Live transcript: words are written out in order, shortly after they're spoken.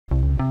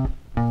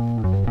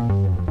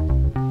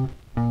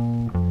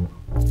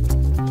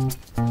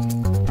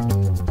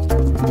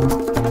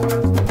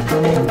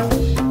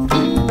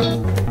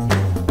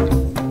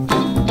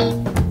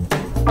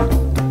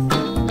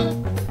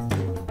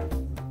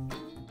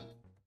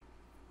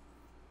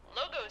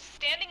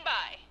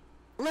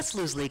let's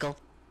lose legal.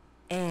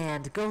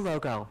 And go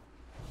logo.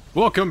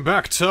 Welcome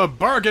back to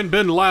Bargain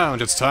Bin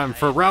Lounge. It's time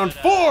for round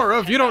 4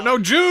 of You Don't Know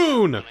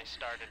June.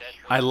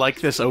 I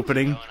like this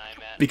opening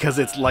because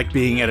it's like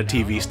being at a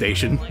TV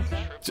station.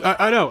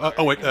 I know.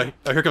 Oh wait,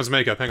 here comes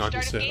makeup. Hang on.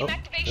 Just, Game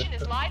activation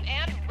is live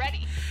and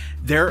ready.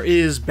 There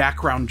is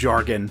background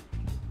jargon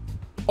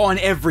on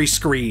every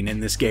screen in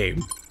this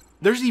game.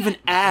 There's even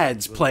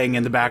ads playing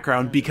in the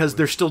background because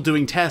they're still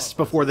doing tests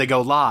before they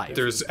go live.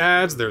 There's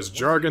ads, there's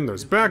jargon,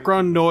 there's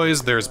background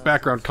noise, there's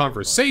background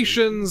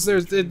conversations.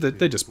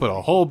 They just put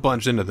a whole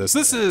bunch into this.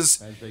 This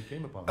is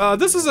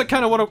a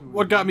kind of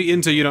what got me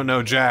into You Don't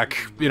Know Jack,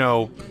 you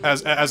know,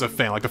 as a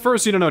fan. Like the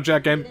first You Don't Know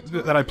Jack game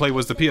that I played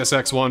was the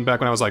PSX one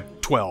back when I was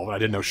like 12 and I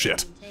didn't know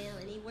shit.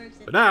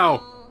 But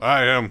now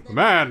I am a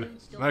man.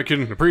 I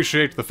can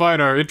appreciate the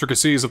finer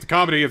intricacies of the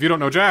comedy of You Don't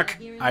Know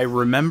Jack. I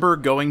remember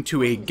going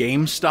to a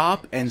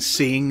GameStop and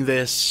seeing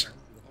this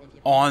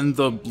on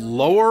the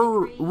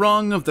lower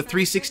rung of the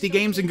 360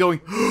 games and going,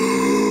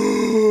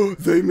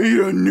 they made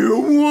a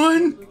new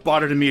one?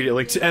 Bought it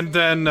immediately. And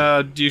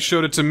then you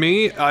showed it to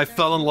me, I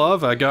fell in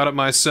love, I got it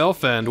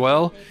myself, and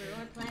well,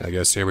 I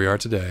guess here we are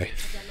today.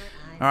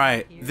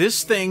 Alright,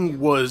 this thing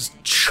was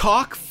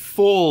chock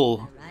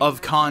full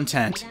of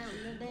content.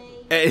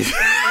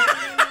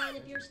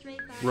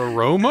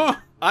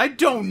 Roroma? I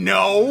don't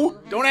know.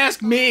 Don't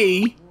ask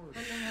me.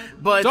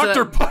 But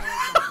Dr.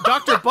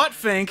 Dr.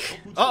 Buttfink.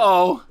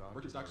 Uh-oh.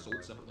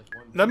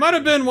 That might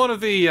have been one of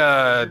the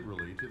I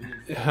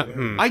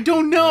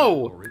don't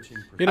know.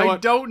 You know what? I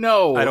don't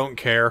know. I don't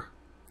care.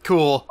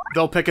 Cool.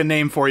 They'll pick a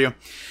name for you.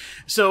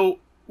 So,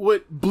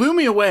 what blew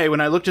me away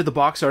when I looked at the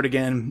box art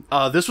again,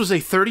 this was a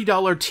 $30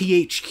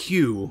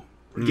 THQ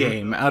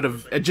game out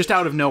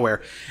of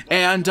nowhere.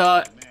 And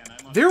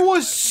there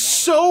were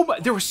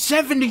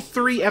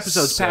 73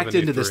 episodes packed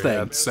into this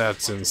thing.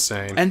 That's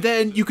insane. And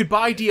then you could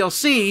buy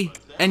DLC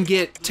and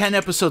get 10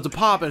 episodes a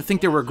pop, and I think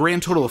there were a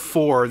grand total of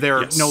 4.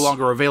 They're no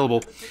longer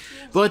available.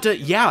 But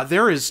yeah,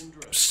 there is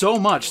so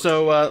much.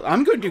 So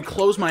I'm going to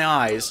close my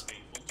eyes.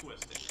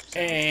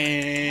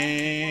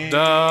 And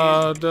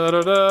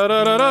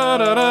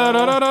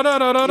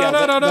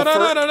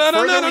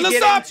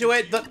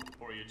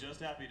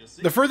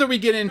the further we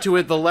get into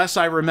it, the less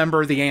I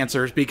remember the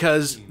answers,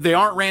 because they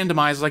aren't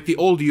randomized like the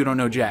old You Don't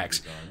Know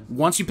Jacks.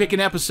 Once you pick an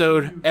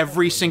episode,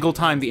 every single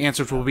time the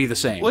answers will be the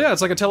same. Well, yeah,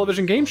 it's like a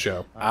television game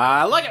show.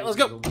 I like it. Let's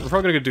go. We're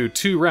probably going to do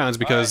 2 rounds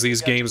because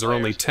these games are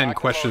only 10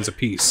 questions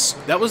apiece.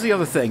 That was the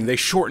other thing. They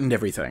shortened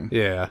everything.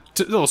 Yeah.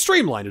 Well,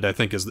 streamlined it, I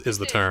think, is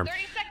the term.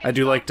 I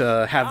do like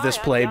to have this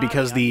play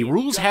because the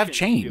rules have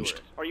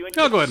changed.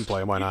 I'll go ahead and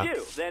play, why not?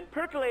 Then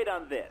percolate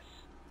on this.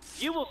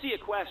 You will see a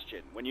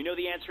question. When you know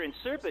the answer in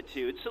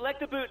certitude,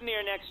 select the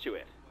boutonniere next to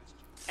it.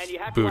 And you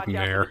have to watch out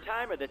for the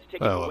timer that's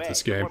ticking away. I love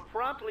this game. The more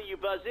promptly you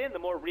buzz in, the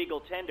more regal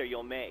tender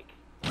you'll make.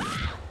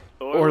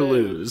 Or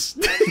lose.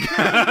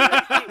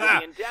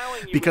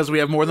 Because we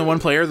have more than one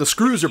player, the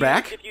screws are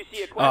back.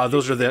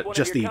 Those are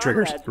just the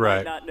triggers.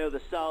 Right.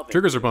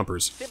 Triggers or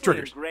bumpers?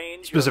 Triggers.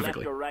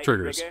 Specifically.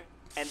 Triggers.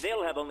 And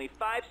they'll have only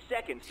 5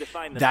 seconds to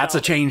find the That's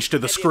a change to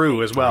the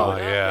screw as well. Oh,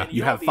 yeah.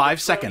 You have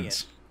 5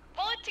 seconds.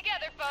 Pull it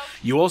together,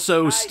 folks. You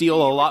also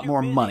steal a lot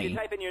more money.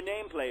 Type in your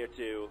name, player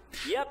 2.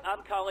 Yep,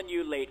 I'm calling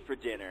you late for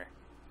dinner.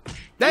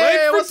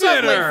 Hey, what's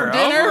up, late for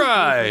dinner? All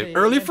right.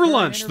 Early for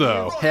lunch,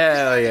 though.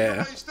 Hell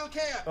yeah.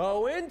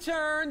 Oh,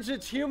 interns,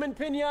 it's human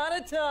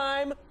pinata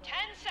time. 10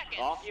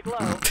 seconds. Off you blow.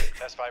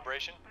 Test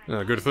vibration.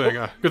 Good thing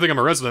I'm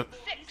a resident.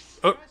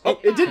 6. Oh,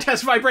 it did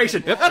test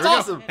vibration. Yep, That's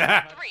awesome. 3.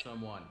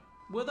 Someone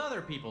with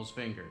other people's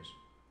fingers.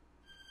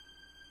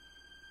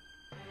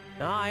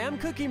 Hi, I'm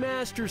Cookie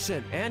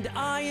Masterson, and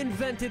I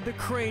invented the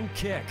crane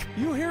kick.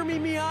 You hear me,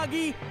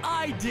 Miyagi?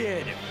 I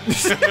did.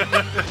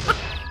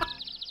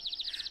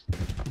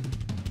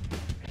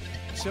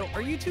 So,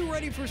 are you two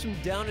ready for some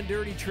down and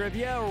dirty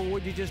trivia, or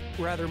would you just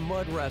rather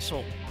mud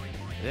wrestle?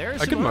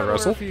 There's I some can mud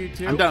wrestle. for you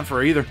two. I'm down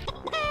for either.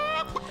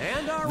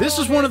 And our This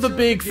is wrong one of the answer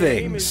big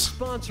game is things.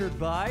 Sponsored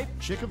by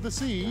Chick of the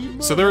Sea.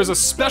 So there is a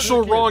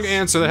special wrong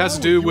answer that has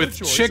to do with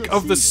Chick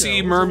of the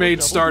Sea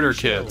Mermaid starter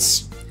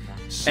kits.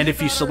 And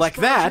if you select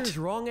that,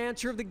 wrong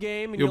answer of the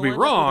game, and you'll be end up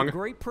with wrong. a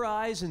great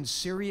prize and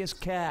serious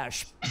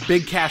cash.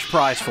 big cash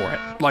prize for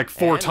it. Like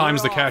 4 And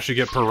times we're the cash you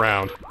get per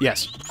round.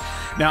 Yes.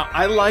 Now,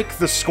 I like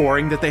the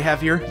scoring that they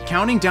have here.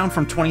 Counting down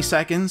from 20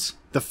 seconds,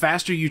 the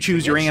faster you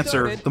choose your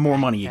answer, the more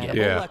money you get.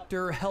 Hannibal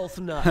Lecter health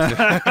nut.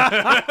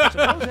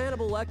 Suppose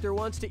Hannibal Lecter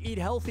wants to eat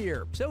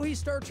healthier, so he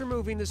starts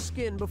removing the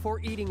skin before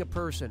eating a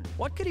person.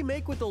 What could he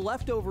make with the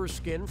leftover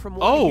skin from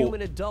one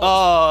human adult?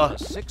 A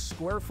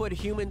 6-square-foot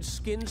human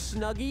skin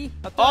snuggie?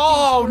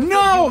 Oh,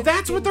 no!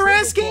 That's what they're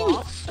asking!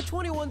 A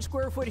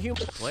 21-square-foot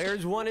human...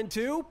 Players 1 and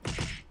 2...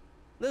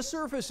 The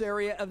surface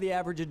area of the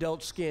average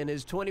adult skin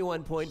is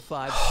 21.5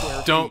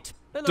 square feet.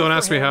 Don't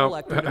ask me how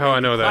I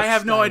know that. I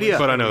have no idea.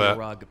 But I know that.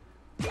 Rug.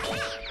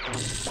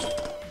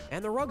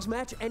 And the rugs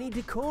match any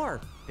decor.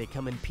 They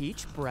come in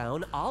peach,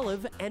 brown,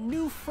 olive, and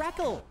new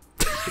freckle.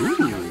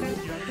 Ooh.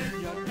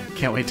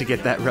 Can't wait to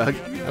get that rug.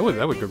 That would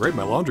go great in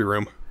my laundry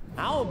room.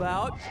 How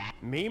about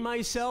me,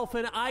 myself,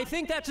 and I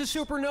think that's a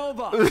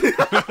supernova?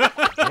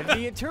 If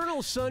the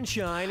eternal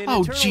sunshine and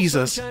eternal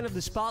sunshine of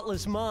the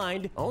spotless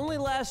mind only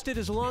lasted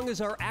as long as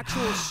our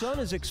actual sun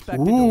is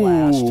expected to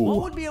last,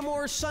 what would be a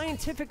more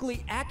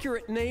scientifically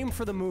accurate name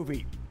for the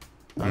movie?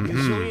 A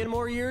gazillion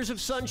more years of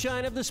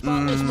sunshine of the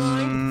spotless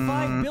mind?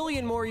 5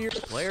 billion more years.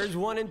 Players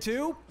 1 and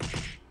 2?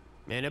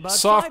 In about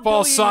 5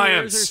 billion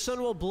science. years, our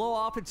sun will blow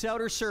off its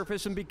outer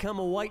surface and become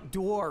a white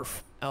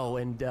dwarf. Oh,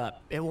 and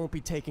it won't be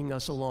taking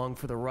us along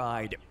for the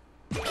ride.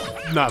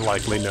 Not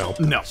likely, no.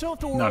 No. So if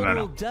the world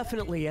will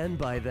definitely end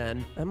by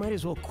then, I might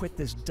as well quit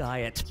this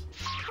diet.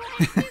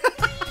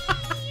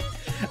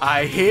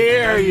 I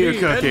hear you,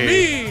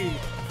 Cookie.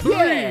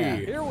 Yeah.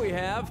 Here we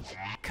have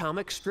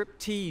comic strip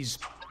tease.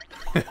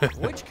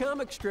 Which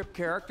comic strip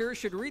character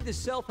should read the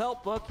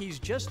self-help book He's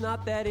Just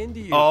Not That Into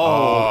You?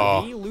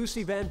 Oh. Me,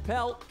 Lucy Van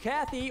Pelt,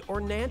 Kathy, or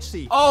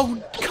Nancy?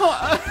 Oh,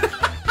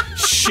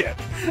 Shit.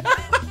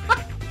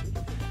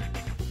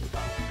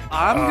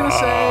 I'm gonna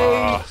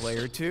say...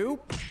 Player 2,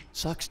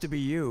 sucks to be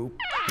you.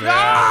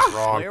 Yeah, that's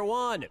wrong. Player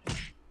 1,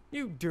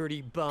 you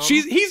dirty bum.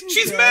 She's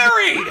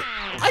married!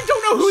 I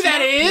don't know who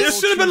that is! This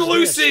should have been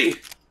Lucy!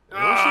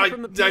 I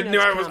from the knew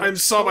I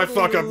saw my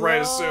fuck up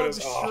right as soon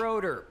as... loves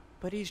Schroeder,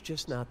 but he's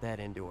just not that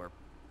into her.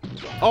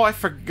 Oh, I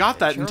forgot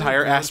that Charlie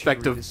entire Brown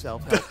aspect should read of... the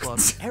self-help book.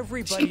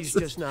 Everybody's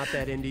just not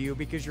that into you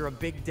because you're a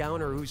big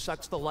downer who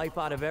sucks the life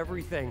out of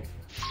everything.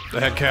 I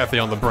had Kathy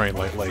on the brain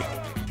lately.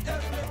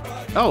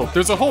 Oh.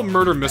 There's a whole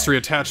murder mystery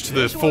attached to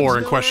the 4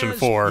 in question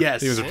 4.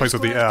 Yes. He was replaced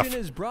with the This F. question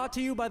is brought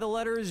to you by the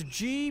letters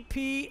G,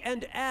 P,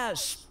 and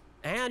S,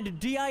 and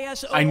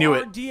D-I-S-O-R-D-A-T. I knew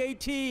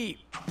it.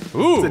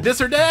 Ooh. The dis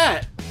or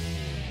dat.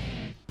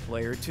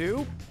 Player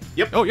 2.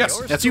 Yep. Oh, yes.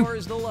 Your That's score you.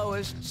 is the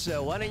lowest,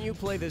 so why don't you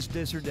play this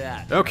dis or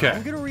dat? Okay.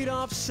 I'm gonna read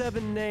off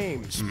 7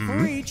 names.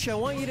 For each, I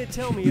want you to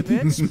tell me if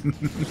it's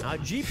a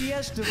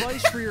GPS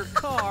device for your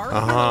car,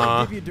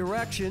 I'll give you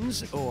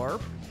directions, or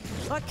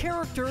a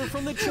character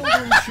from the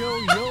children's show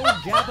Yo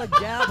Gabba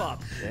Gabba.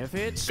 If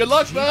it's Good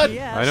luck, bud.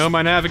 GPS, I know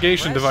my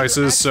navigation press your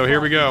devices, X so here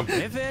we go.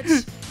 button. If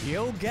it's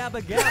Yo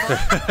Gabba Gabba,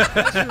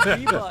 press your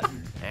B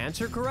button.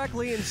 Answer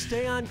correctly and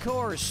stay on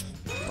course.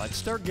 But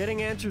start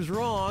getting answers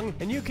wrong,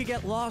 and you could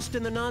get lost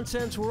in the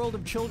nonsense world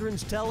of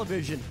children's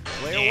television.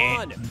 Player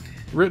 1.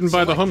 Written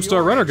by the Select Homestar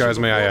your Runner answer guys,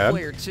 may I before add.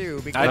 Player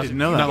 2, because I didn't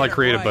know if you that. Not like get it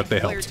creative, right, but they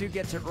Player helped. 2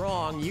 gets it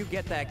wrong, you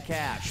get that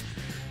cash.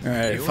 All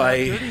right, You if have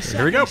I... 30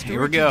 Here we go. seconds to Here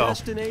we reach your go.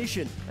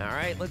 destination. All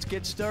right, let's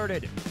get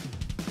started.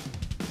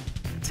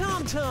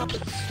 Tom Tom.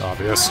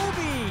 Obvious.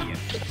 Roby.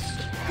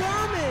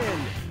 Garmin.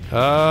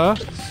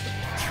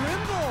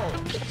 Trimble.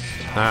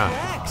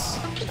 Rex.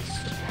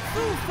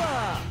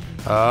 Fufa.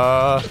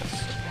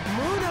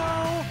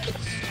 Muno.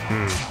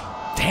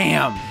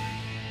 Damn.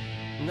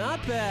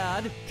 Not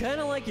bad. Kind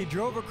of like you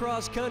drove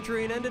across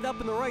country and ended up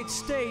in the right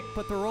state,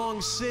 but the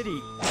wrong city.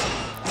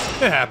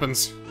 It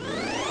happens.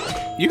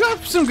 You got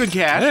some good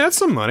cash. Hey, that's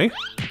some money.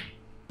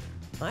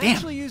 I Damn.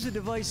 actually use a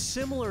device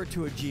similar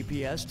to a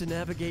GPS to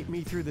navigate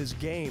me through this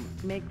game.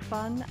 Make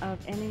fun of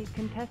any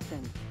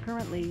contestant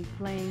currently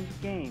playing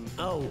game.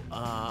 Oh,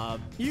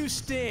 you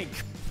stink.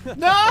 No!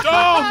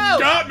 Oh,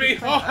 got me!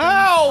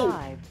 Oh.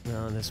 5.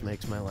 Oh, this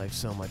makes my life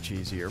so much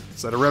easier.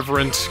 Is that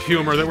irreverent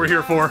humor that we're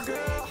here for?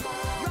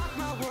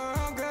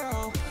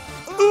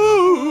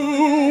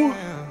 Ooh.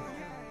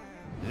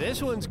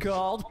 This one's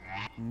called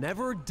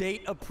Never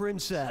Date a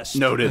Princess.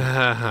 Noted.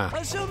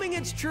 Assuming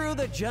it's true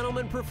that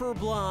gentlemen prefer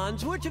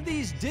blondes, which of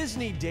these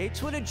Disney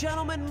dates would a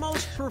gentleman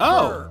most prefer?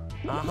 Oh.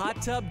 A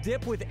hot tub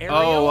dip with Ariel?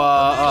 Oh,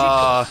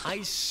 a magic-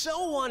 I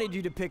so wanted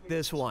you to pick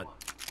this one.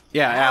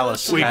 Yeah,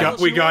 Alice. We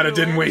got it,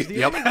 didn't we? The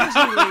Yep. only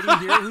Disney lady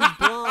here who's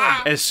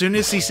blonde. As soon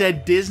as he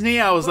said Disney,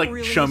 I was But like,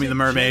 really, show is me it the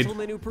mermaid.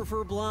 Gentlemen who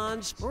prefer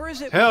blondes, or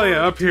is it Hell yeah,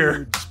 more up here.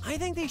 dudes? I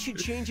think they should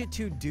change it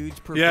to dudes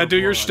prefer Yeah, do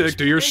your blondes. shtick,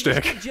 do your And just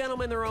shtick. give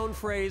gentlemen their own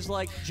phrase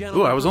like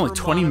gentlemen Ooh, I was only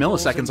prefer 20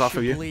 monocles milliseconds and off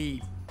of you.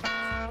 Chablis.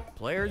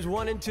 Players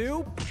 1 and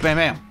 2. Bam,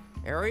 bam.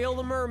 Ariel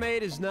the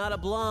mermaid is not a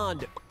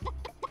blonde.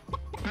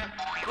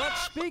 But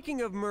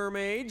speaking of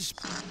mermaids,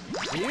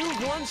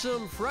 you've won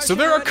some fresh. So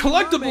there are and ready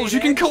collectibles mermaid you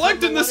can eggs collect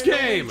from in the this one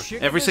and only game.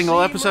 Chicken Every to single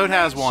See episode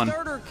has mermaid one.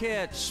 Starter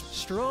kits.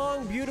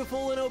 Strong,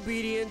 beautiful, and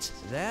obedient.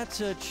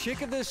 That's a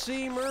chick of the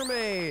sea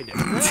mermaid.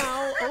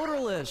 Now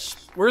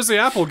odorless. Where's the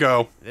apple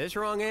go? This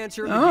wrong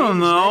answer. Of I the don't game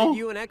know. netted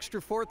you an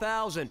extra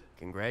 4,000.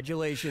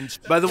 Congratulations.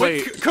 By the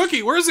way,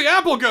 Cookie, where's the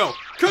apple go?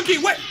 Cookie,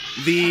 wait!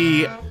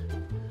 the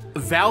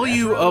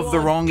value of the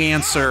wrong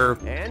answer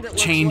And it looks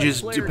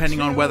changes like player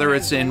depending on 2 whether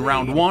has it's the in lead.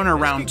 round 1 or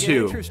This round could get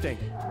 2. Interesting.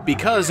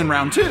 Because in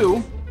round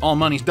 2, all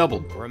money's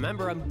doubled.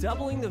 Remember, I'm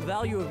doubling the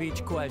value of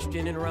each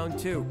question in round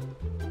 2.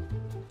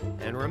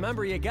 And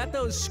remember, you got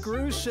those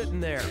screws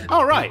sitting there.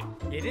 All right.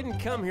 You didn't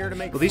come here to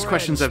make Well, these friends.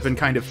 questions have been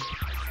kind of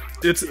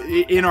It's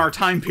in our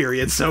time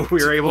period, so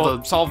we were able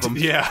to solve them.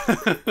 yeah.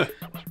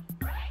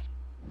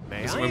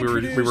 May This is I when we were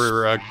introduce-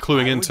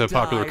 cluing I into would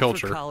popular die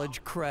culture. For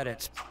college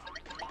credits.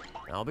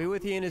 I'll be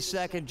with you in a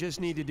second, just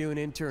need to do an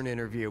intern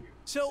interview.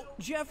 So,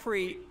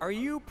 Jeffrey, are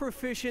you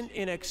proficient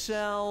in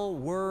Excel,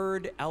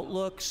 Word,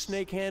 Outlook,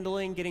 snake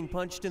handling, getting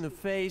punched in the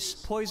face,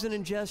 poison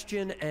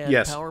ingestion, and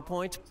Yes.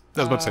 PowerPoint? I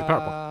was about to say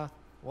PowerPoint.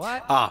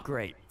 What? Ah,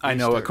 Great. I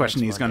know what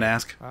question he's going to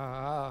ask.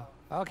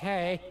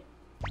 Okay.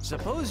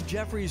 Suppose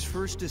Jeffrey's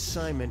first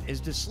assignment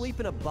is to sleep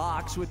in a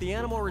box with the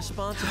animal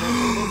responsible for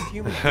most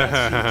human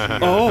deaths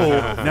each year.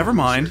 Oh, never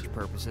mind. Research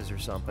purposes or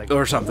something.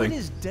 Or something. What would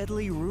his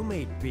deadly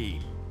roommate be?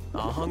 A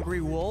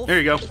hungry wolf? There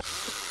you go.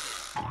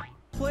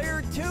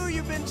 Player 2,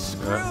 you've been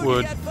screwed. That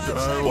would... You got 5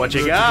 seconds. What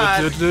you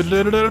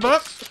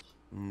got?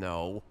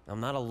 No, I'm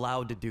not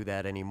allowed to do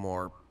that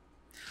anymore.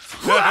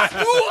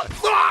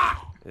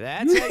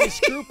 That's how you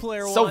screw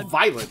player 1. So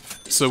violent.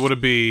 So would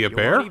it be a You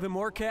bear? want even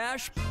more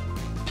cash?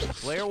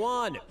 Player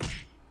 1.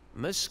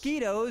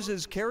 Mosquitoes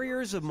as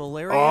carriers of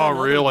malaria. Oh, and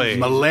other really? diseases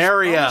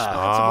Malaria. are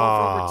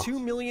responsible for over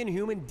 2 million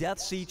human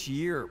deaths each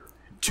year.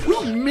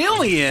 2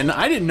 million?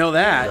 I didn't know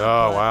that.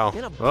 Oh, wow.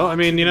 In a Well, I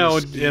mean, you know,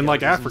 box with in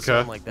like mosquitoes doesn't Africa,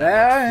 sound like that much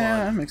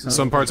Yeah, fun. makes sense.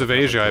 some parts of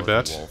Asia, I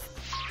bet.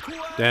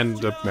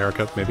 And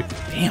America, maybe.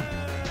 Damn.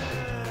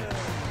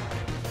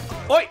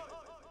 Oi!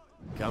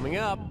 Coming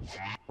up,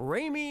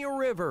 Raimi a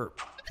River.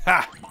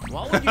 Ha!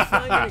 What would you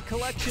find in a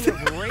collection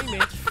of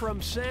raiment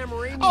from Sam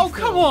Raimi Oh,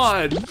 come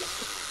on!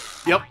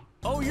 Yep.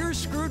 Oh, you're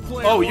screwed,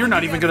 player. Oh, one. you're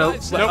not You even got gonna...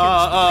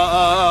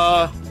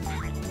 5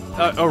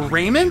 seconds. A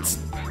raiment?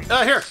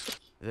 Here.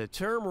 The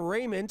term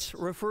raiment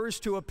refers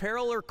to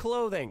apparel or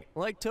clothing,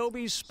 like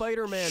Toby's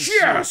Spider-Man suit.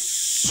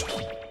 Yes!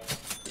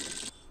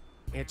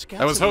 It's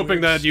got I was some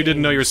hoping weird that you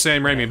didn't know your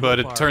Sam stains. Raimi, but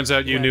it turns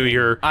out you knew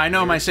your I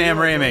know my Sam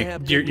Don't Raimi.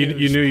 have you, good you,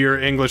 news. you knew your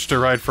English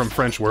derived from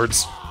French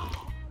words.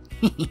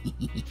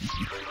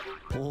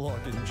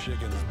 Fucking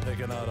chickens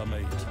picking out a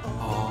mate.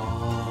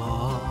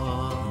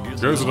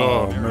 Goes it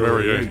on,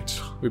 Mary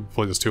 8. We've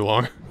played this too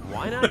long.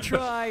 Why not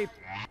try?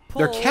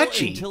 They're pull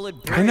catchy. until it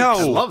I know.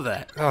 I love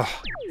that. Ugh.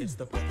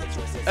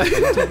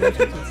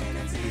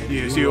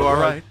 Yes, you are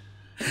right.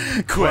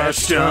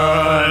 Question.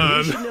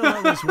 You should know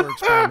how this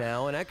works by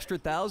now. An extra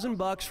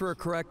 $1,000 for a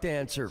correct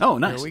answer. Oh,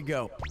 nice. Here we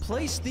go.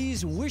 Place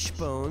these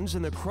wishbones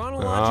in the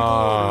chronological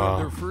order of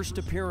their first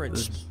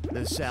appearance.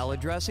 The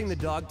salad dressing, the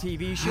dog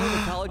TV show, the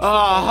college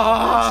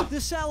football offense.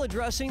 The salad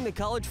dressing, the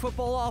college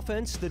football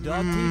offense, the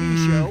dog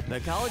TV show,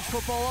 the college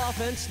football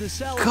offense, the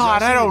salad God,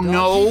 dressing, I don't the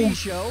dog know. TV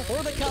show,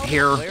 or the college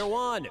Here. Player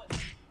 1.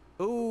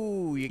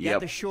 Ooh, you got Yep.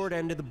 the short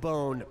end of the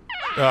bone.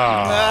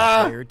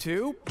 Ah. Player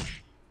 2.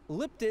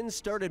 Lipton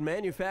started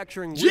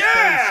manufacturing Yeah!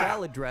 wishbone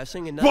salad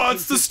dressing in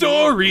What's the 1958.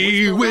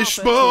 story,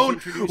 Wishbone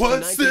offense was Wishbone? introduced in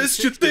What's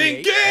this you're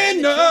 1968, thinking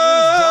and the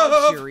children's dog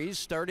of? series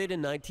started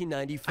in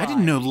 1995. I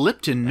didn't know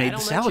Lipton made That'll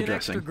the net salad you an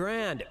extra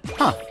dressing. $1,000.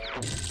 Huh.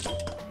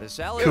 The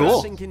salad Cool.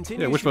 dressing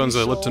continues Yeah, to Wishbone's be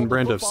a Lipton sold.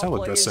 brand The of football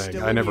salad play is dressing.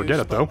 still I in never use, get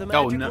it, but though. the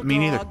Oh, magical no, me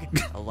neither. dog,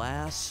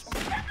 alas.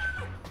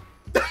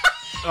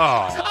 Oh.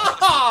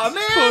 Aw,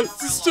 man! What's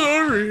the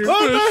story,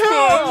 What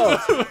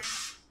the hell?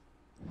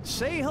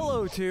 Say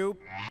hello to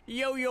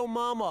Yo-Yo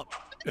Mama.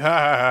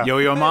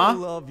 Yo-Yo I Ma?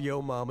 love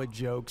Yo Mama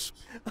jokes.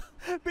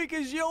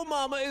 Because Yo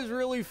Mama is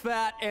really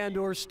fat and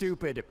or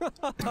stupid.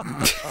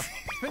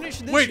 Finish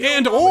this Wait, Yo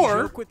and Mama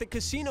or? joke with the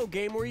casino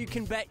game where you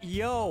can bet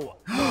Yo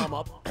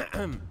Mama.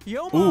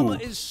 Yo Mama Ooh.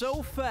 is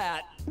so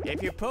fat,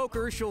 if you poke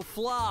her, she'll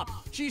flop.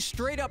 She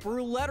straight up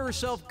roulette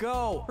herself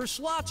go. Her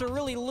slots are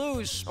really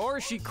loose, or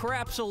she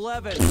craps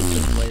 11.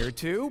 Player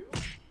 2.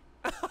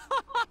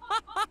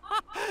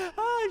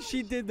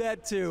 She did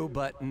that too,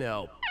 but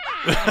no.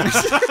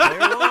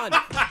 Player 1.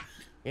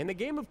 In the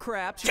game of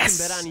craps, you can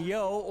bet on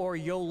Yo or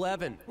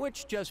Yo-11,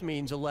 which just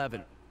means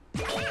 11.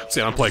 See,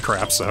 I don't play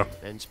crap, so.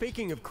 And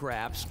speaking of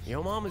craps,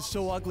 Yo Mom is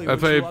so ugly I when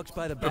play- she walks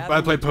by the bathroom.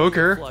 I play with toilet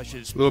poker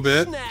flushes. a little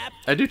bit. Snap.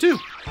 I do too.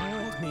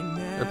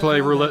 I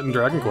play roulette and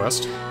Dragon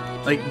Quest.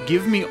 Like,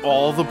 give me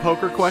all the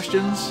poker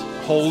questions.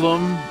 Hold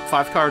 'em.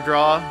 5-card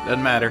draw.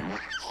 Doesn't matter.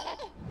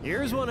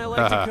 Here's one I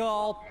like to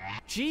call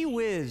Gee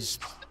Whiz.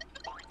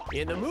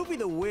 In the movie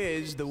The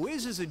Wiz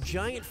is a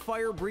giant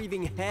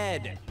fire-breathing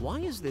head. Why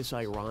is this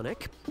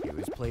ironic? It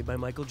was played by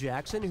Michael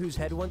Jackson, whose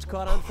head once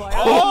caught on fire.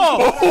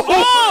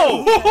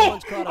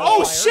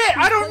 Oh, shit,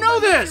 I don't know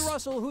this.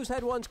 Russell, whose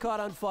head once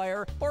caught on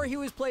fire, or he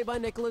was played by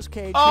Nicolas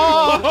Cage.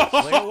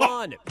 Player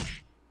 1.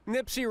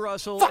 Nipsey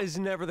Russell is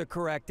never the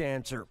correct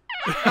answer.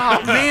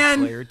 Oh, man.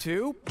 Player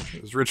 2.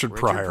 It was Richard Richard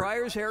Pryor.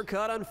 Pryor's hair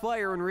caught on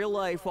fire in real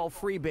life while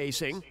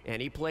freebasing,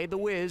 and he played The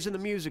Wiz in the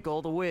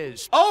musical The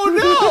Wiz.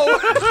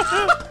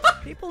 Oh,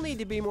 no. People need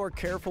to be more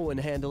careful when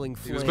handling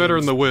He flames. was better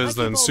in The I Wiz keep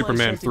than all my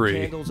Superman scented 3.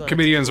 candles on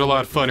Comedians are a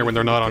lot table. funnier when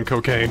they're not on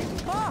cocaine.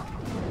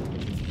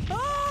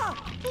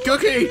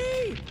 Cookie.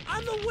 Hey,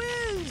 I'm The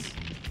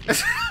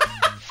Wiz!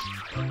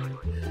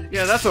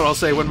 Yeah, that's what I'll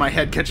say when my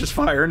head catches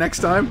fire next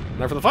time.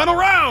 Now for the final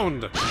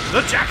round!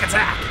 The Jack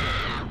Attack.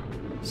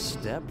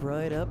 Step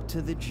right up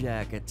to the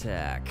Jack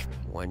Attack.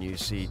 When you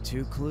see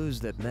 2 clues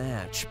that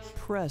match,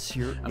 press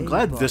your I'm A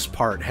glad this button.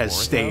 part has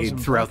stayed $4,000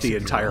 throughout the if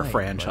you're entire right,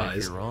 franchise. but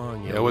if you're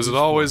wrong, you Yeah, was it lose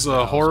always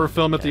a horror $4,000.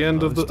 film at the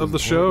end of the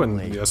show?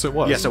 And yes, it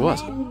was. Yes, it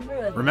was.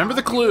 Remember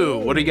the clue.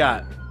 What do you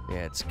got?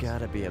 It's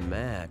gotta be a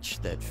match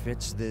that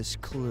fits this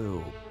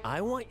clue.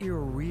 I want your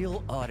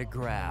real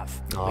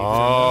autograph.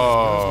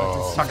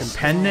 Oh. Talking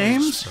pen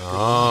names?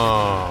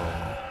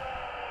 Oh.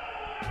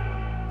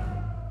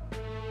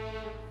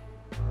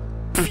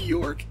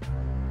 Bjork.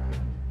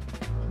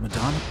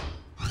 Madonna?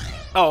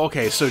 Oh,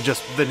 okay, so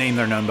just the name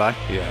they're known by.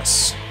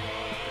 Yes.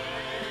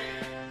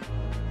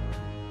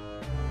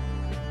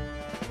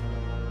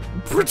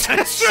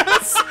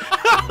 Pretentious!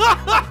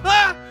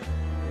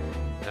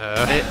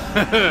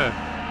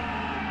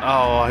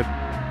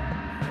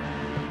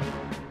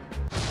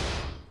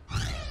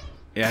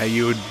 Yeah,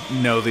 you would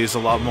know these a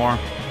lot more.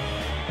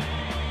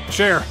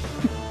 Cher.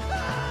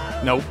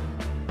 Nope.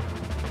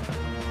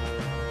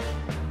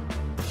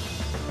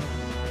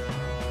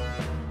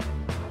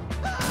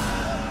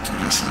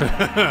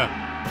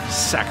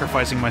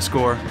 Sacrificing my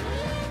score.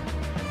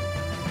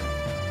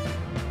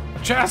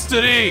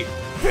 Chastity!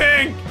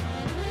 Pink!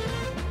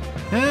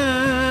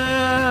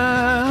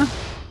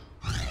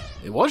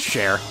 It was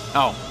Cher.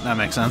 Oh, that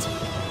makes sense.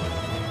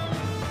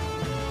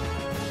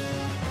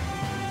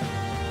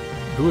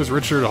 Who is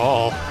Richard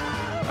Hall?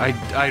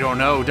 I don't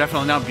know.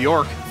 Definitely not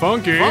Bjork.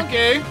 Funky!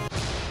 Funky!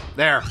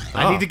 There.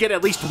 I Oh. need to get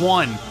at least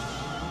one.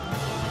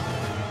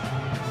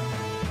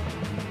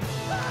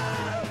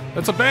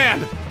 That's a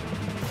band!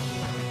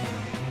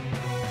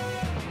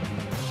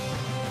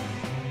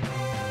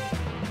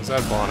 Is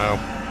that Bono?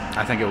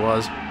 I think it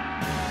was.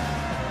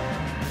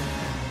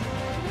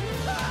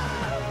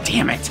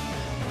 Damn it!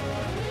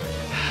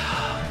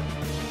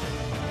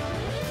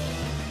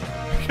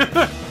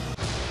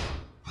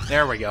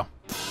 There we go.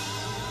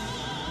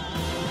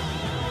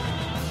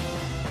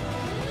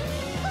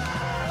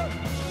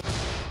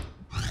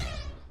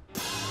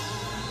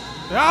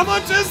 How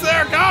much is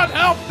there? God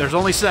help! There's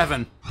only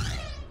 7.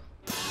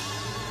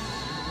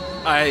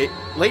 I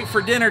late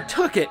for dinner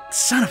took it.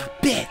 Son of a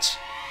bitch.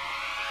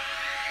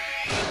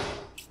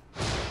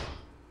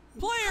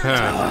 Player 2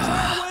 is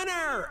the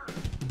winner!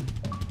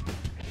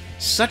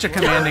 Such a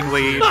commanding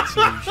lead.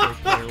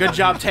 Good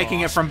job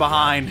taking it from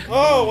behind.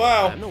 Oh,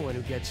 wow. I'm the one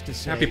who gets to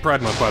say. Happy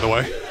Pride Month, by the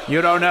way.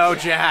 You don't know,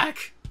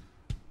 Jack.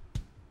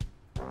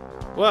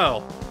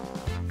 Well,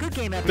 Good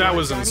game, everyone. that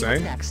was Johnny, what's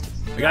insane. next?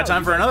 We got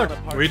time for another.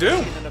 We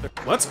do.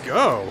 Let's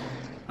go.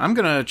 I'm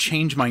gonna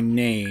change my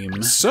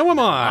name. So am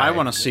I. I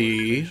want to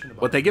see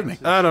what they give me.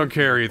 I don't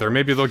care either.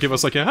 Maybe they'll give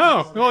us like a,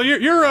 oh, well,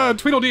 you're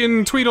Tweedledee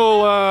and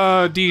Tweedle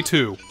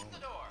D2.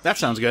 That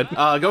sounds good.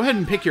 Go ahead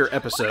and pick your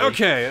episode.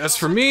 Okay, as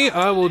for me,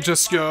 I will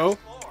just go.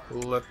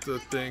 Let the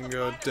thing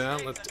go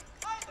down.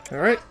 All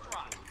right.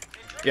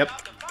 Yep.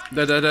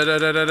 Actually,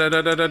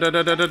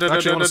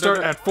 I want to start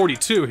at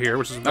 42 here,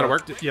 which is That'll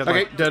work. Yeah.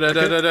 Okay.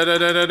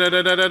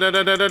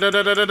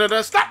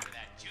 Stop.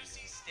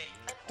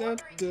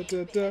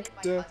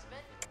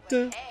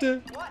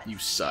 You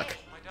suck.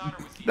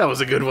 That was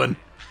a good one.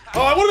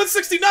 Oh, I would have been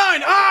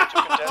 69!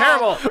 Ah!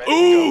 Terrible.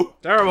 Ooh!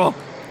 Terrible.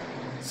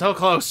 So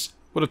close.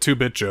 What a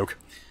 2-bit joke.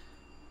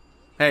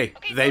 Hey,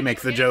 they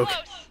make the joke.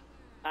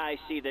 I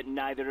see that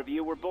neither of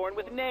you were born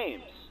with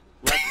names.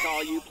 Let's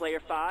call you Player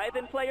 5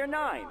 and Player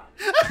 9.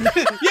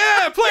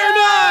 Yeah! Player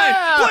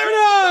 9!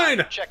 Player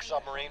 9! Check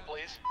submarine,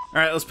 please.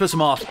 All right, let's piss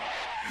them off.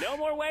 No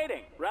more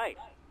waiting. Right.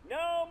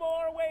 No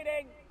more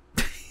waiting.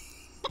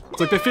 It's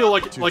like they feel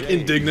like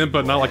indignant,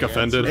 but not like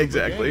offended.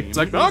 Exactly. It's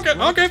like,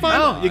 okay, fine.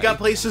 Oh, you got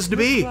places to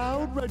be.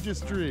 Cloud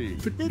registry.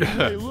 It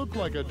may look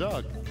like a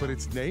duck, but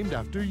it's named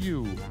after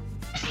you.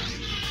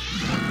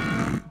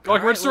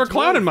 Like register a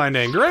clown in my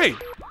name. Great.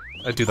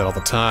 I do that all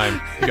the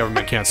time. The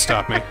government can't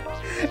stop me.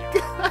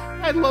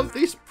 I love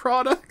these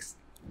products.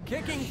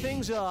 Kicking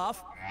things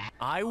off,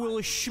 I will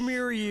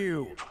schmear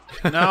you.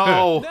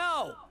 No.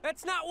 No,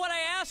 that's not what I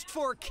asked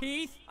for,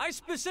 Keith. I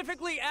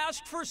specifically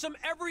asked for some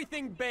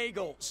everything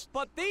bagels.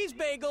 But these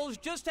bagels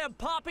just have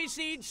poppy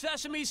seed,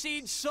 sesame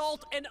seed,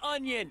 salt, and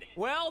onion.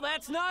 Well,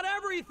 that's not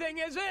everything,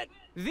 is it?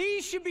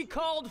 These should be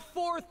called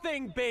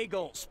 4-thing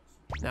bagels.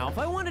 Now, if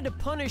I wanted to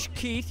punish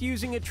Keith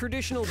using a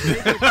traditional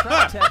bagel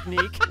prep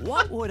technique,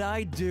 what would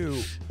I do?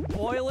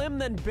 Boil him,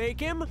 then bake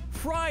him,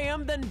 fry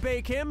him, then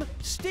bake him,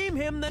 steam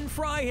him, then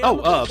fry him.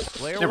 Player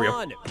Player we go.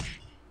 1.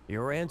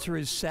 Your answer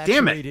is Damn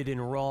it. saturated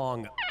in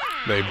wrong.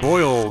 They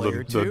boil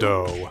Player the 2.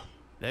 dough.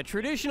 The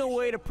traditional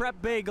way to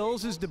prep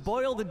bagels is to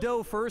boil the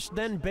dough first,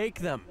 then bake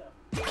them.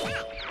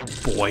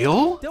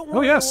 Boil? Don't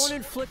worry, yes. I won't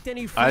inflict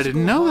any I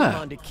didn't know physical that.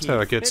 harm onto Keith. That's how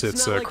it gets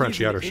its not like crunchy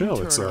he's an outer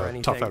shell. It's intern or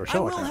a tough anything. outer shell,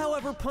 I I will, think.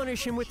 however,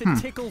 punish him with a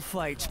tickle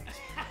fight.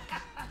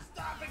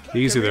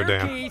 Easy Come there, here,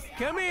 Dan. Keith,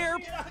 come here.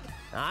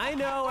 I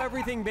know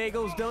everything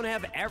bagels don't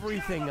have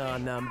everything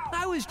on them.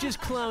 I was just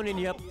clowning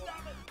you.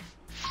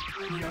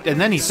 And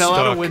then he fell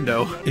out a Stuck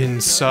window.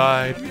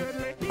 inside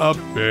a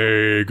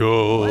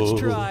bagel.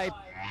 Let's try.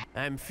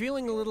 I'm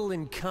feeling a little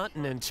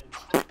incontinent.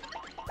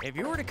 If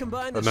you were to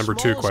combine the number 2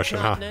 smallest question,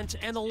 huh? continent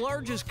and the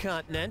largest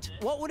continent,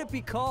 what would it be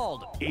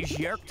called?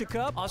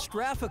 Asiarctica,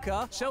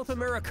 Austrafrica, South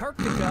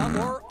Americarctica,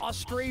 or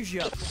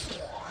Austrasia?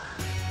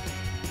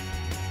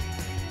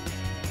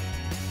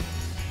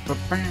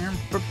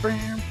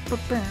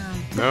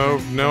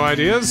 No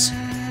ideas?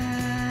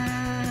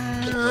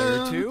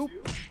 Player 2.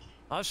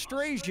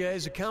 Austrasia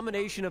is a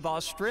combination of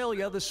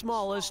Australia, the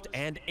smallest,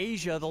 and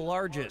Asia, the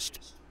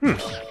largest.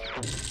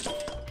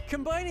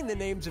 Combining the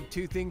names of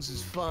two things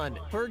is fun.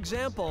 For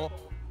example,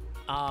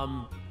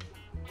 I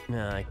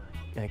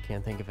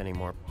can't think of any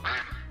more.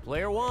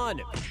 Player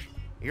 1.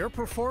 Your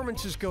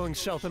performance is going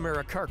South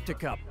America.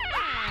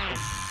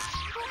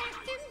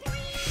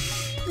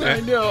 I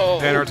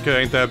know. Antarctica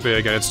ain't that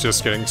big, and it's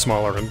just getting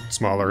smaller and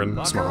smaller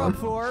and smaller. Up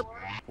for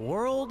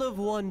World of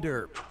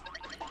Wonder.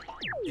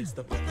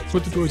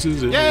 Put the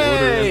choices in order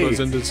and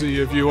listen to see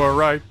if you are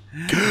right.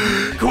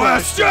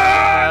 Question!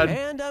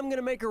 And I'm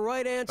gonna make a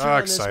right answer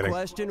on this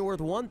question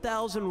worth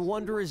 1,000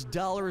 wondrous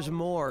dollars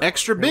more.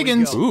 Extra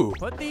biggins. Ooh.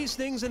 Put these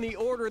things in the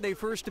order they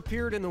first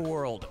appeared in the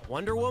world.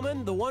 Wonder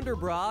Woman, the Wonder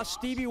Bra,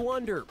 Stevie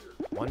Wonder.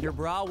 Wonder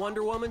Bra,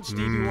 Wonder Woman,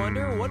 Stevie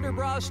Wonder. Wonder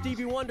Bra,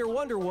 Stevie Wonder,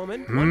 Wonder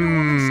Woman. Wonder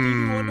Woman,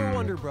 Stevie Wonder,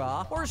 Wonder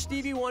Bra. Or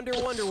Stevie Wonder,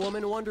 Wonder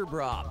Woman, Wonder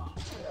Bra.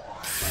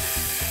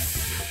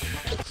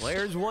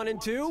 Players 1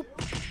 and 2.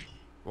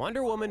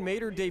 Wonder Woman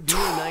made her debut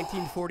in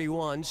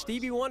 1941.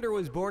 Stevie Wonder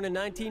was born in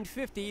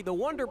 1950. The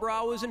Wonder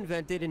Bra was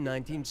invented in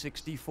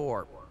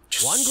 1964.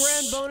 One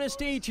grand bonus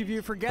to each of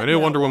you for getting I knew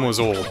Wonder Woman was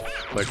old.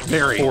 Like,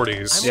 very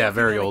 40s. Yeah,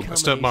 very old. My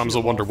stepmom's a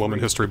Wonder Woman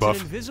history buff.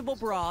 It's an invisible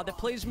bra that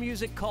plays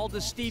music called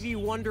the Stevie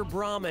Wonder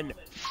Brahmin.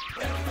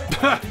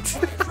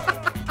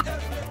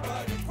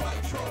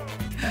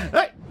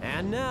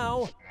 And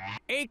now,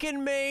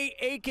 Aiken May,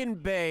 Aiken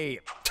Bay.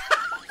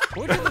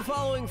 Which of the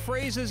following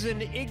phrases in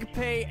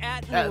Igpay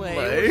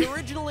Atnway was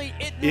originally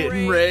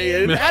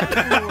Itnray and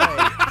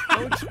Atnway?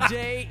 Oach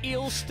day,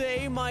 eel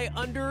stay, my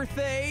under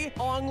thay,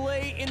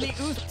 onglay in the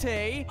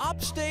uthte,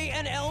 opstay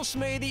and else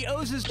may the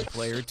oses.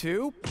 Player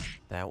 2,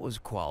 that was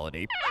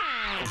quality.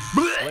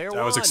 Player 1,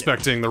 I was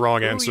expecting the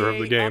wrong answer of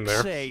the game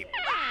there.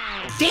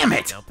 Damn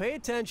it! Now pay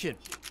attention.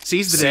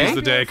 Seize the day? Seize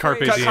the day, carpe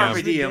diem.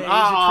 Carpe diem. Is a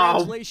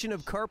translation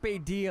of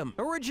carpe diem,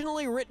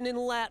 originally written in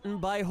Latin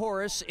by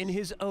Horace in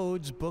his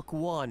Odes, Book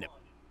 1.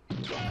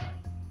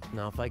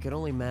 Now, if I could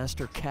only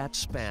master cat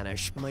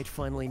Spanish, I might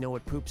finally know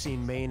what Poopsie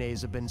and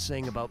Mayonnaise have been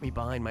saying about me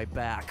behind my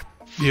back.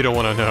 You don't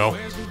want to know.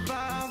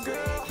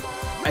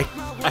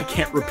 I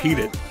can't repeat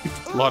it.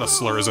 A lot of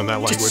slurs in that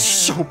language. It's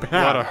so bad.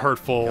 A lot of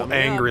hurtful,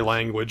 angry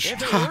language.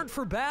 If it weren't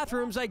for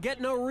bathrooms, I get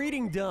no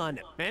reading done.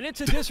 And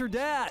it's a this or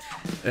that.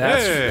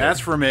 That's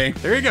for me.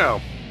 There you go.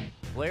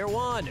 Player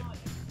 1.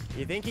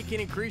 You think you can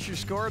increase your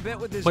score a bit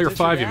with this? Player this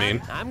 5, or you that? mean?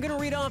 I'm gonna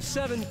read off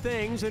 7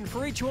 things, and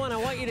for each one, I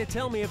want you to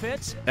tell me if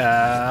it's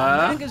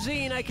a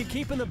magazine I could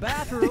keep in the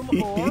bathroom,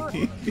 or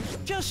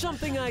just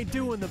something I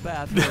do in the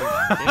bathroom.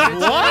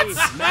 What?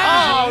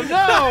 Oh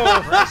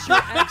no! Press your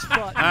X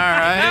button. All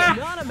right. If it's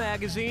not a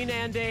magazine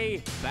and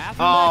a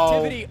bathroom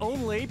activity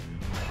only.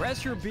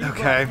 Press your B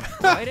Okay.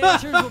 button. Right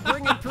answers will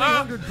bring in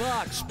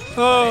 $300.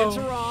 Oh.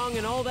 Answer wrong,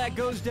 and all that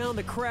goes down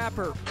the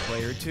crapper.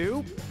 Player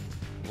 2.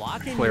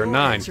 Lock in Player your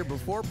 9. answer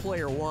before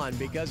player 1,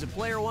 because if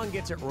player 1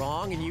 gets it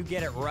wrong and you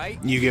get it right,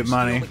 You get steal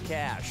money. the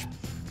cash.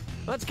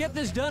 Let's get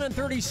this done in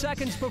 30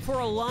 seconds before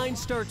a line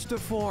starts to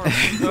form.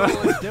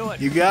 Let's do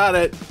it. You got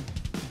it.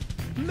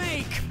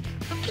 Make.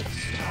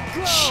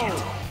 Go.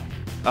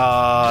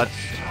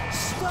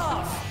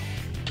 Stuff.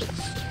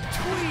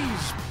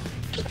 Tweeze.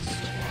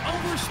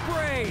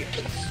 Overspray.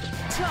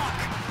 Tuck.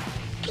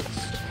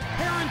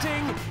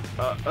 Parenting.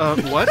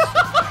 What?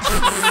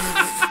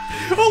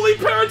 Only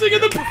parenting in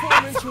the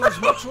Performance was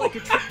much like a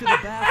trip to the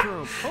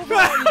bathroom.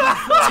 Overall, you did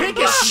fine. Take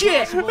a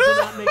shit. Possible to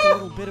not make a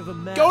little bit of a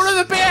mess. Go to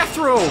the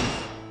bathroom!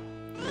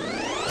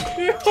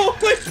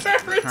 only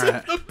parents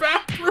in the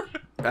bathroom.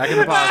 Back in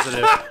the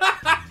positive.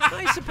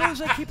 I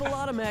suppose I keep a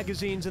lot of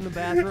magazines in the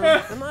bathroom.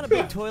 I'm not a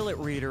big toilet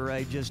reader.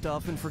 I just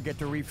often forget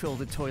to refill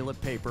the toilet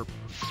paper.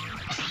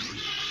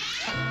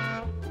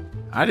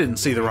 I didn't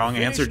see the wrong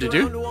answer, did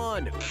you? Round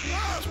 1.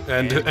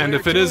 And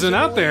if it isn't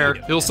out there,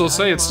 he'll still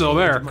say it's still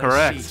there.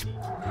 Correct.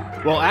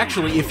 Well,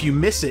 actually, if you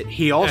miss it,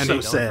 he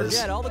also says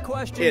Forget, all the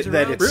questions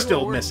that around it's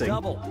still were missing.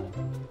 double.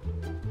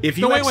 If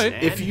you No, wait.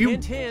 if you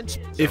Hint, hint.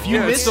 if you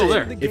Yeah, it's miss still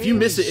it, there. if you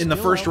miss it in the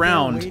first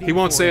round, He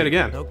won't say it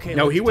again. Okay,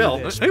 No, let's he do will.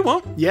 this. He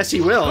won't. yes, he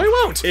will. No, he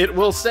won't. It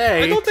will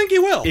say. I don't think he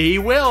will. He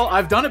will.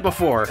 I've done it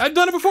before. I've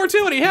done it before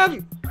too, and he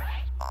hadn't.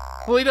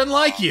 Well, he doesn't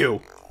like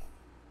you.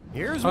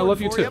 Here's I one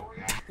love you for too.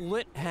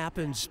 Lit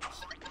happens.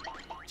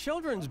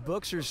 Children's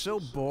books are so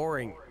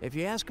boring. If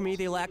you ask me,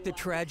 they lack the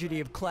tragedy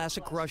of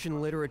classic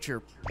Russian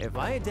literature. If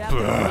I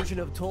adapted a version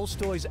of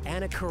Tolstoy's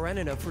Anna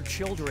Karenina for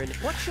children,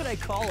 what should I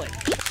call it?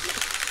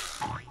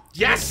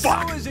 Yes. So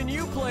is in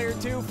you, player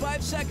 2.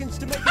 5 seconds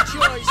to make a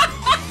choice.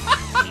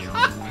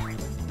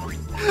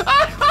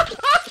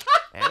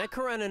 Anna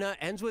Karenina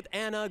ends with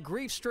Anna,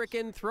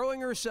 grief-stricken, throwing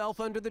herself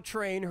under the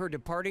train her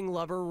departing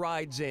lover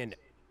rides in.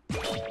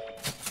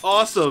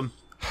 Awesome.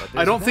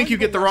 I don't think you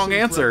get the wrong Lesson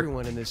for answer.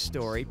 everyone in this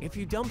story. If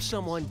you dump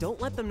someone, don't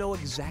let them know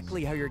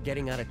exactly how you're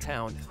getting out of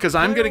town. Because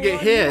I'm gonna get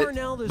Player 1, you hit, are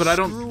now the but I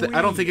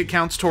don't think it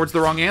counts towards the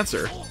wrong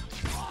answer.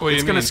 What do you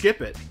It's gonna mean? skip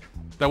it.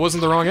 That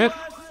wasn't the wrong hit?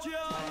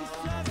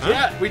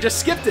 Yeah, we just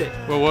skipped it.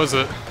 What was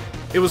it?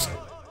 It was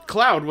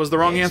Cloud was the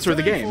wrong answer of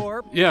the game.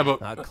 Yeah, but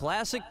a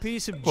classic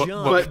piece of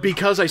junk. But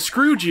because I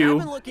screwed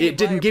you, it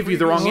didn't give you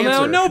the wrong answer.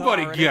 Well, now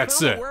nobody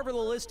gets it. Wherever the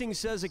listing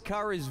says a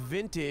car is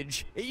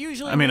vintage, it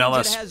usually mean, means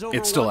unless it has over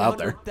it's still out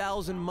there.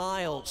 100,000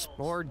 miles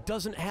or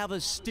doesn't have a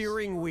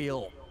steering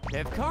wheel.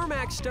 If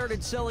CarMax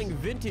started selling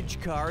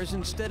vintage cars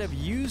instead of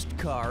used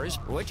cars,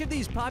 which of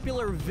these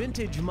popular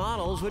vintage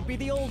models would be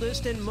the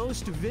oldest and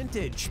most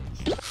vintage?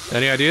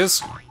 Any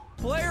ideas?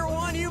 Player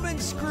 1, you've been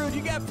screwed.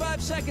 You got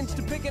 5 seconds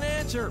to pick an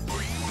answer.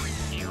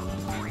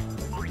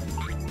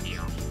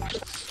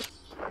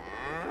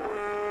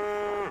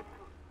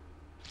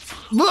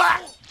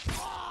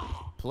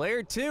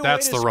 Player 2,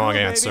 that's the wrong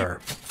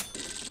answer.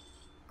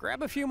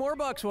 Grab a few more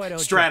bucks, why don't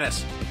you?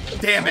 Stratus.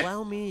 Damn it.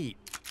 Allow me.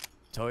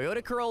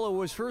 Toyota Corolla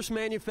was first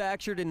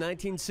manufactured in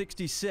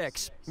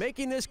 1966,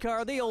 making this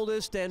car the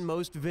oldest and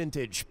most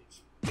vintage.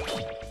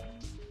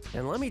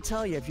 And let me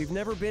tell you, if you've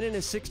never been in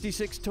a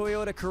 66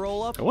 Toyota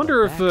Corolla, I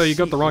wonder if you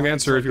got the wrong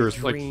answer if you were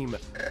like,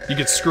 you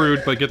get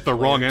screwed but get the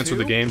wrong answer of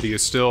the game. Do you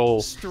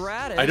still?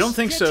 I don't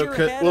think so.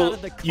 Well,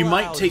 you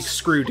might take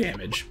screw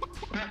damage.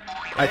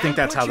 I think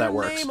that's how that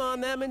works. Name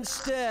on them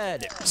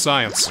instead.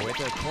 Science. With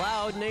a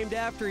cloud named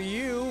after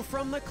you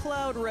from the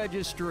Cloud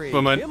Registry.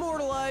 But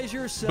Immortalize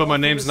yourself. But my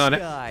name's not.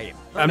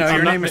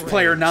 Your name is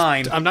Player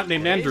 9. I'm not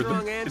named Andrew.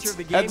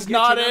 That's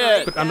not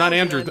it. But I'm not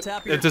Andrew.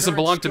 It doesn't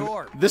belong to me.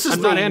 This is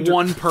the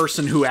one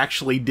person who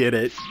actually did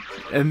it,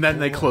 and then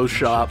they close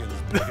shop.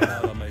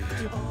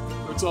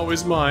 It's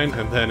always mine,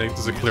 and then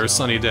it's a clear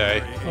sunny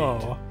day.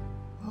 Oh.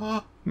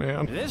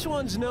 Man. This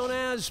one's known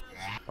as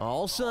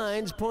all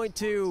signs point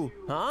to,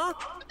 huh?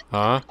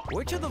 Huh?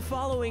 Which of the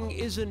following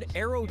is an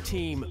arrow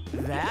team?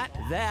 That,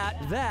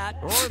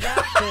 or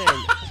that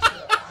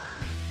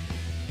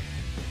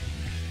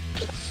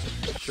thing?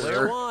 Sure.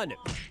 Player 1.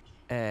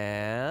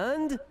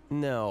 And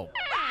no.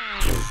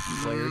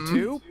 Player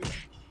 2.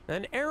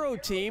 An arrow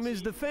team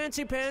is the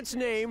fancy pants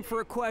name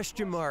for a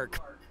question mark.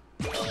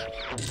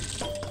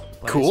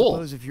 But cool. I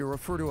suppose if you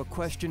refer to a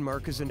question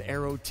mark as an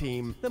arrow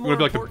team, I'm gonna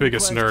be like the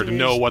biggest nerd to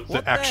know what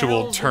the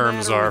actual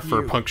terms are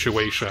for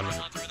punctuation.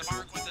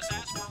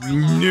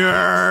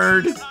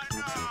 Nerd!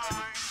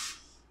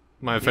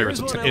 My favorite's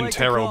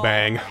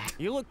interrobang.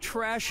 You look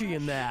trashy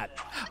in that.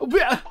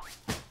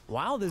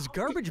 Wow, this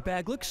garbage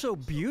bag looks so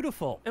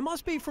beautiful. It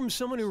must be from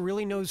someone who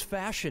really knows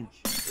fashion.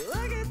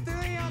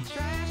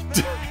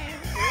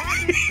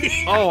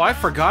 Oh, I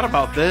forgot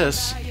about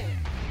this.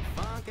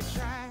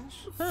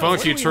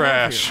 Funky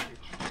trash.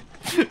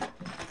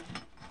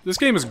 This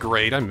game is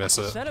great, I miss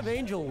it. A set of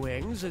angel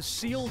wings, a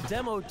sealed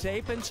demo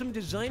tape, and some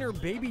designer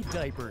baby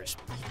diapers.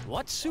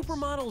 What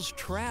supermodel's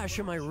trash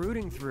am I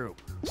rooting through?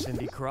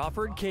 Cindy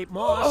Crawford, Kate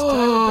Moss,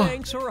 Tyra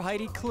Banks, or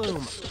Heidi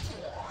Klum?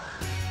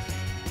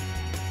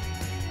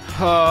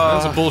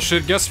 That's a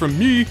bullshit guess from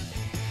me.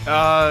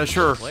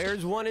 Sure.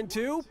 Players 1 and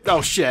 2?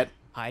 Oh, shit.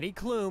 Heidi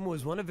Klum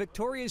was one of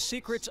Victoria's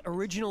Secret's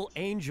original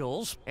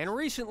angels, and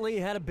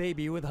recently had a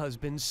baby with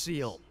husband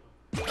Seal.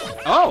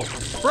 Oh,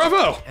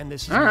 bravo! And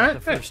this is all not right. the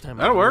first time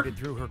that'll I've work. rooted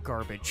through her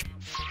garbage.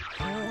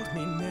 Hold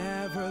me,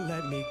 never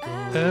let me go.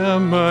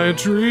 Am I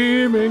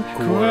dreaming?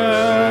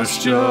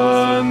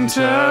 Question 10.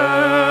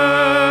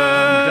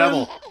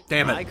 Devil.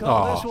 Damn it. I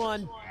call this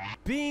one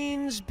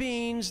Beans,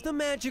 Beans, the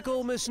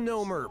magical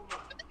misnomer.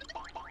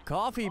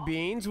 Coffee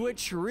beans,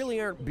 which really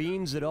aren't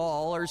beans at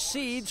all, are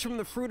seeds from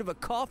the fruit of a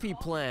coffee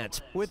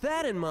plant. With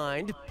that in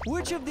mind,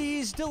 which of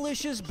these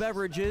delicious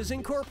beverages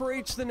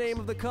incorporates the name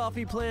of the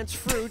coffee plant's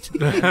fruit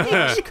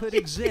that could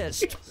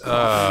exist?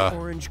 Coffee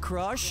Orange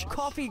Crush,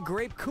 Coffee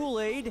Grape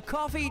Kool-Aid,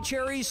 Coffee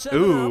Cherry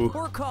 7-Up,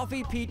 or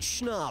Coffee Peach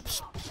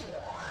Schnapps?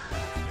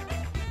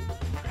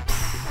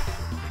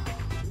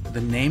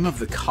 The name of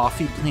the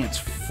coffee plant's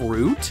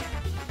fruit?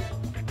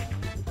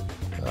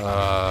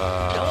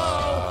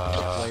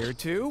 Player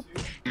 2.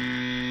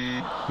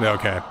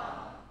 Okay.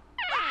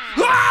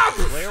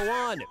 Player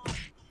 1.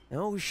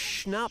 Oh,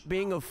 Schnapp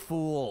being a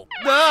fool.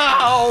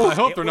 No! I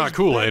hope they're not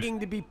Kool-Aid. Begging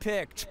to be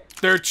picked.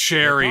 They're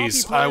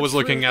cherries. I was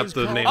looking at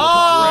the name of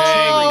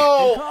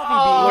Oh! the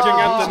drink.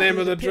 Looking at the name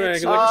of the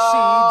drink. Like seeds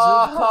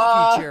of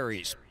coffee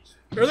cherries.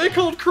 Are they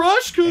called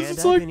Crush? Because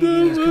it's like I've been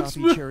eating these this.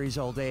 coffee cherries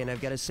all day, and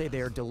I've got to say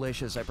they are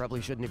delicious. I probably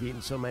shouldn't have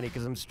eaten so many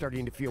because I'm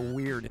starting to feel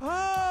weird.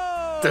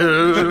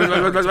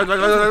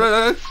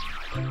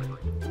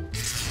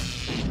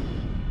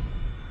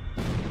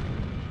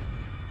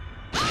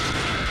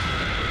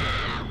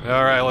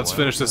 All right, let's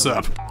finish this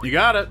up. You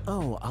got it.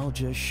 Oh, I'll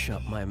just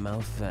shut my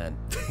mouth then.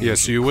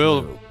 Yes, you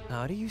will.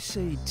 How do you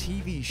say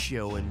TV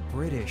show in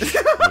British?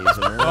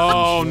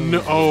 Oh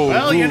no! Oh,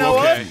 well, you know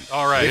okay. what?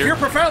 All right. If you're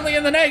profoundly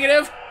in the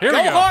negative, Here go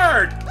we go.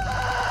 hard.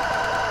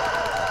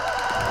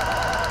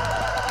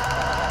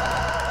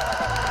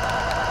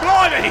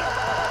 Blimey!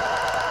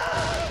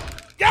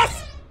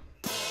 Yes!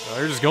 Oh,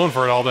 you're just going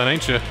for it all then,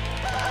 ain't you?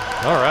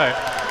 All right.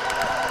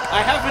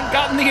 I haven't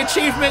gotten the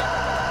achievement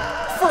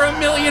for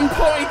 1,000,000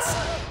 points.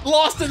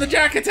 Lost in the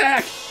Jack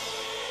Attack.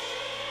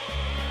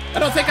 I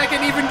don't think I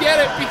can even get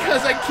it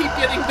because I keep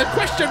getting the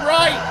question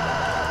right.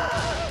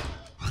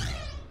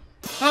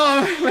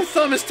 Oh, my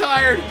thumb is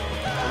tired.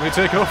 Let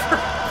me take over.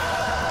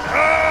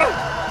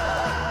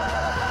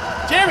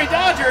 Jeremy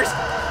Dodgers!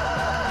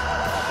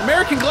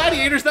 American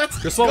Gladiators,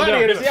 that's... You're slowing down.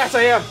 Gladiators, yes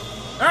I am.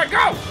 Alright,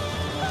 go!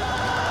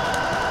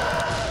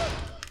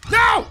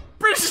 No!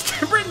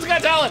 Britain's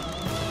Got Talent!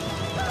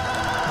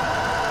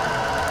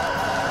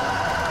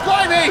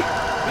 Blimey!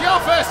 The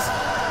Office!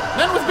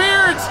 Men with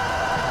Beards!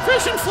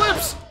 Fish and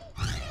Flips!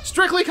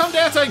 Strictly Come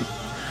Dancing!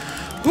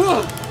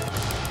 Ugh.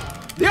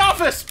 The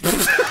Office!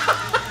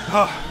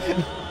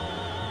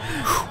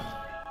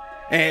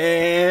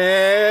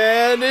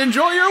 And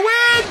enjoy your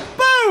win!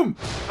 Boom!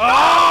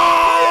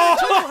 Oh!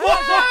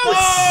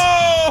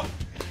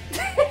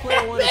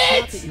 Player one,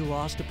 it's not that you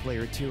lost a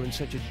player two in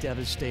such a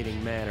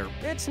devastating manner.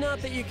 It's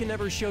not that you can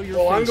never show your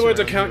Well, face I'm going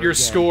to around count here your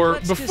again. score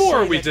Let's just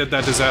before say we that- did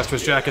that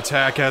disastrous Jack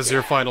attack as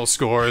your final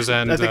scores,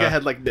 and I think I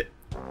had like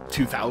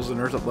 2,000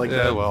 or something like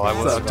yeah, that. well,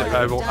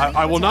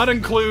 I will not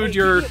include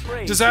your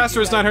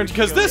disastrous 900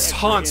 because this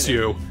haunts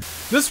you.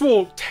 This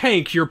will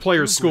tank your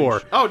player's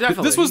score. Oh,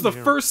 definitely. This was the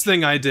first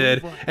thing I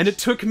did, and it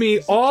took me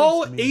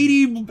all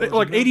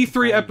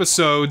 83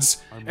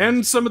 episodes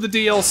and some of the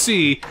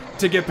DLC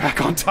to get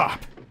back on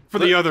top for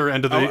the other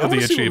end of the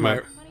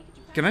achievement.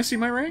 Can I see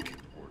my rank?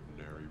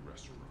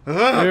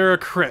 You're a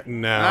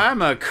cretin now.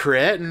 I'm a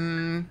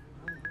cretin.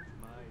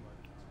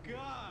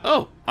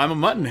 Oh, I'm a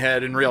mutton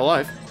head in real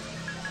life.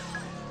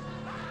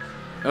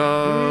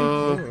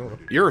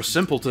 You're a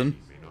simpleton.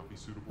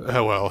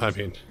 Oh, well, I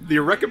mean... The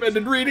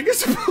recommended reading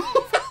is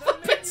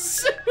Alphabet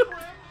Soup.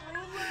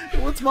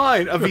 What's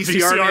mine? A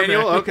VCR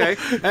manual? Okay.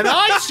 An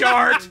eye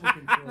chart!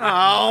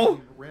 Oh.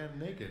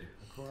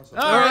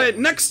 Alright,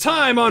 next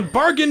time on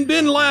Bargain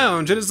Bin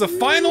Lounge, it is the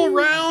final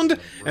round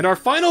and our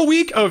final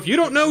week of You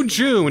Don't Know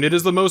June. It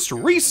is the most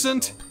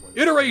recent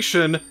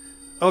iteration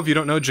of You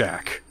Don't Know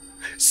Jack.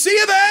 See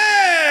you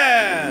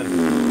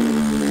then!